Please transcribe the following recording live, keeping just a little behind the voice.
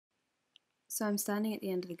So I'm standing at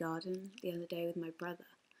the end of the garden the other day with my brother,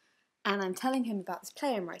 and I'm telling him about this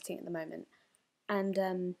play I'm writing at the moment.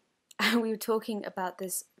 And we were talking about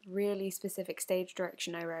this really specific stage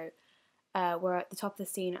direction I wrote, where at the top of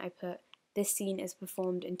the scene I put, "This scene is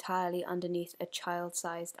performed entirely underneath a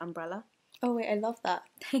child-sized umbrella." Oh wait, I love that.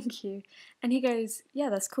 Thank you. And he goes, "Yeah,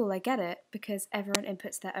 that's cool, I get it, because everyone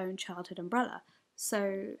inputs their own childhood umbrella.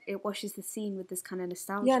 So it washes the scene with this kind of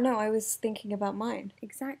nostalgia." Yeah, no, I was thinking about mine.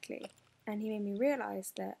 Exactly. And he made me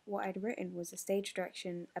realise that what I'd written was a stage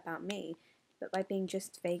direction about me, but by being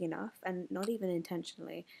just vague enough, and not even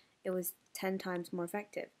intentionally, it was 10 times more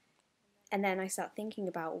effective. And then I start thinking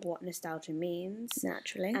about what nostalgia means.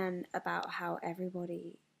 Naturally. And about how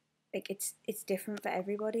everybody, like, it's different for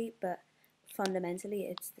everybody, but fundamentally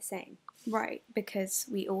it's the same. Right. Because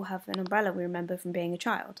we all have an umbrella we remember from being a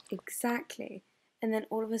child. Exactly. And then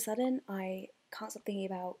all of a sudden I can't stop thinking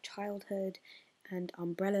about childhood and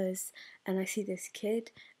umbrellas, and I see this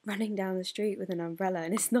kid running down the street with an umbrella,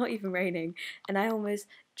 and it's not even raining, and I almost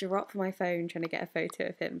drop my phone trying to get a photo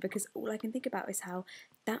of him, because all I can think about is how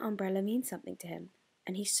that umbrella means something to him,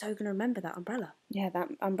 and he's so going to remember that umbrella. Yeah, that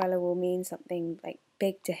umbrella will mean something like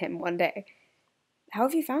big to him one day. How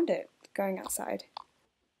have you found it going outside?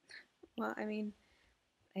 Well, I mean,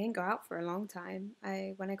 I didn't go out for a long time.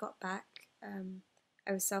 When I got back,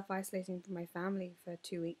 I was self-isolating from my family for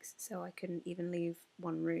 2 weeks, so I couldn't even leave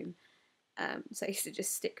one room. So I used to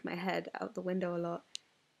just stick my head out the window a lot.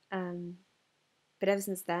 But ever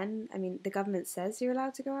since then, I mean, the government says you're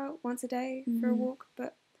allowed to go out once a day for a walk,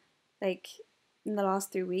 but like in the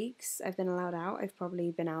last 3 weeks I've been allowed out. I've probably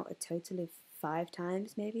been out a total of 5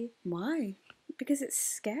 times, maybe. Why? Because it's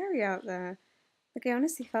scary out there. Like, I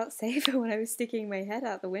honestly felt safer when I was sticking my head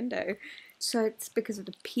out the window. So it's because of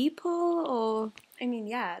the people, or? I mean,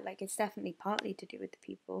 yeah, like, it's definitely partly to do with the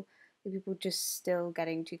people. The people just still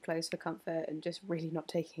getting too close for comfort and just really not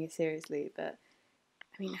taking it seriously. But,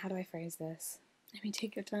 I mean, how do I phrase this? I mean,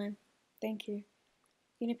 take your time. Thank you.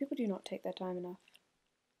 You know, people do not take their time enough.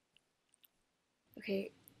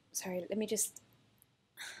 Okay, sorry, let me just...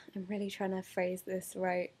 I'm really trying to phrase this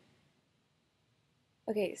right.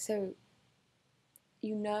 Okay, so...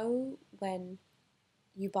 You know when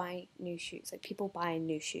you buy new shoes, like people buy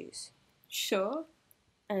new shoes. Sure.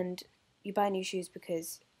 And you buy new shoes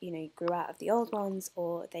because, you know, you grew out of the old ones,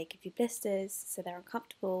 or they give you blisters so they're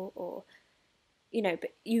uncomfortable, or, you know,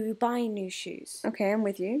 but you buy new shoes. Okay, I'm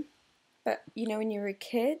with you. But, you know, when you were a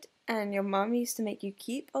kid and your mum used to make you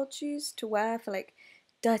keep old shoes to wear for, like,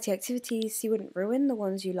 dirty activities so you wouldn't ruin the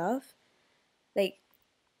ones you love. Like,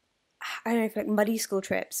 I don't know, for like muddy school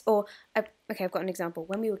trips, or okay, I've got an example.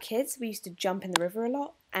 When we were kids, we used to jump in the river a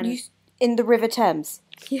lot, and in the River Thames.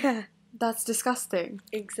 yeah, That's disgusting.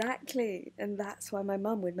 exactly. And that's why my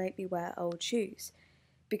mum would make me wear old shoes,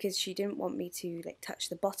 because she didn't want me to like touch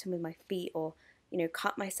the bottom with my feet or, you know,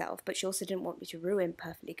 cut myself, but she also didn't want me to ruin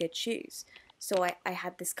perfectly good shoes. So I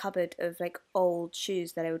had this cupboard of like old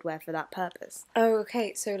shoes that I would wear for that purpose. Oh,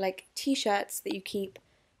 okay. So like t-shirts that you keep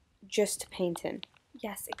just to paint in.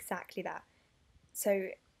 Yes, exactly that. So,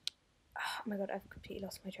 oh my god, I've completely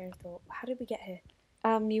lost my train of thought. How did we get here?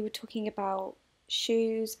 You were talking about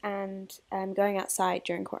shoes and going outside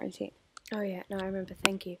during quarantine. Oh yeah, no, I remember,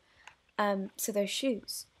 thank you. So those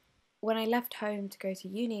shoes. When I left home to go to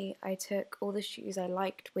uni, I took all the shoes I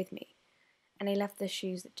liked with me. And I left the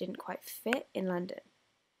shoes that didn't quite fit in London,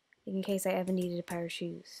 in case I ever needed a pair of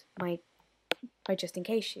shoes. My just in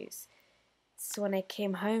case shoes. So when I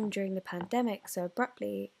came home during the pandemic so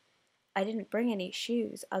abruptly, I didn't bring any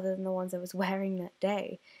shoes other than the ones I was wearing that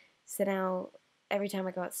day. So now, every time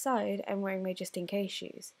I go outside, I'm wearing my just-in-case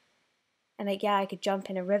shoes. And like, yeah, I could jump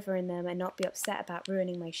in a river in them and not be upset about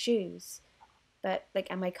ruining my shoes. But,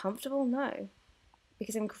 like, am I comfortable? No.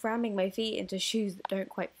 Because I'm cramming my feet into shoes that don't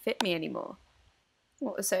quite fit me anymore.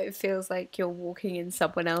 What, so it feels like you're walking in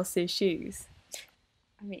someone else's shoes?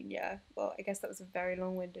 I mean, yeah, well, I guess that was a very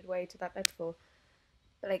long-winded way to that metaphor.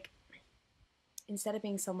 But, like, instead of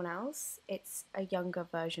being someone else, it's a younger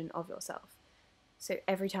version of yourself. So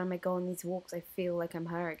every time I go on these walks, I feel like I'm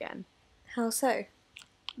her again. How so?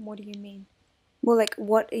 What do you mean? Well, like,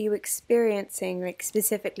 what are you experiencing, like,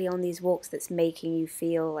 specifically on these walks that's making you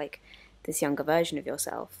feel like this younger version of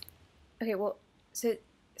yourself? Okay, well, so,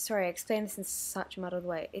 sorry, I explained this in such a muddled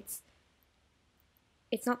way. It's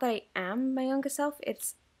not that I am my younger self,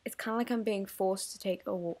 it's kind of like I'm being forced to take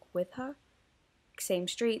a walk with her. Same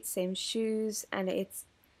streets, same shoes, and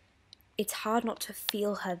it's hard not to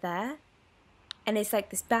feel her there. And it's like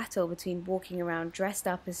this battle between walking around dressed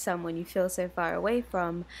up as someone you feel so far away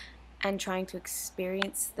from and trying to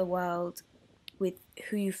experience the world with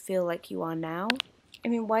who you feel like you are now. I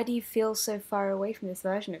mean, why do you feel so far away from this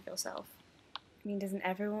version of yourself? I mean, doesn't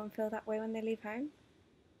everyone feel that way when they leave home?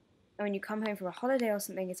 And when you come home from a holiday or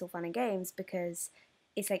something, it's all fun and games because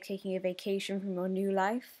it's like taking a vacation from your new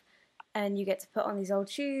life and you get to put on these old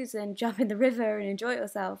shoes and jump in the river and enjoy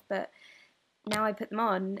yourself. But now I put them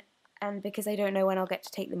on, and because I don't know when I'll get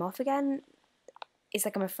to take them off again, it's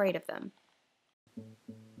like I'm afraid of them.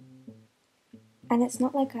 And it's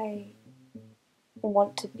not like I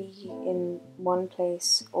want to be in one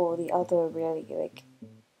place or the other, really. Like,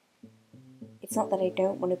 it's not that I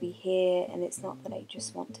don't want to be here, and it's not that I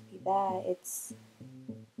just want to be there. It's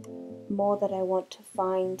more that I want to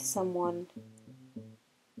find someone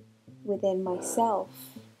within myself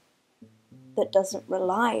that doesn't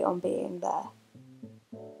rely on being there.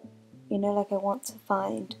 You know, like I want to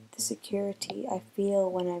find the security I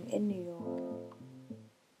feel when I'm in New York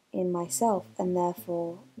in myself, and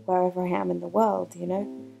therefore wherever I am in the world, you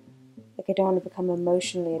know? Like I don't want to become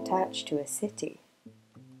emotionally attached to a city.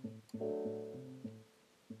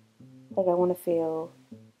 Like I want to feel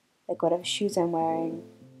like whatever shoes I'm wearing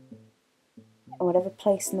and whatever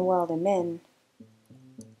place in the world I'm in,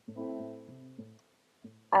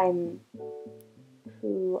 I'm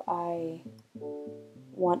who I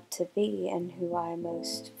want to be and who I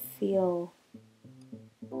most feel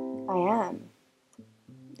I am,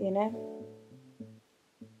 you know?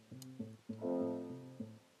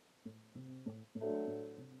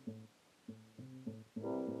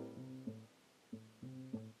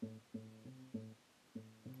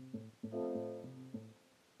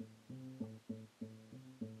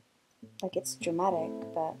 Like it's dramatic,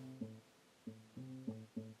 but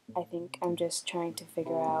I think I'm just trying to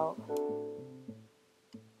figure out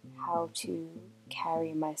how to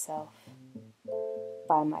carry myself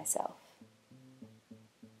by myself.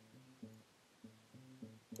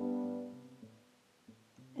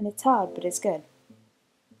 And it's hard, but it's good.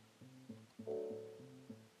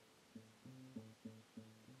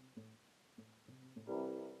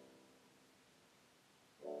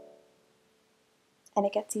 And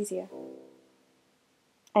it gets easier.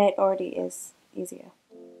 And it already is easier.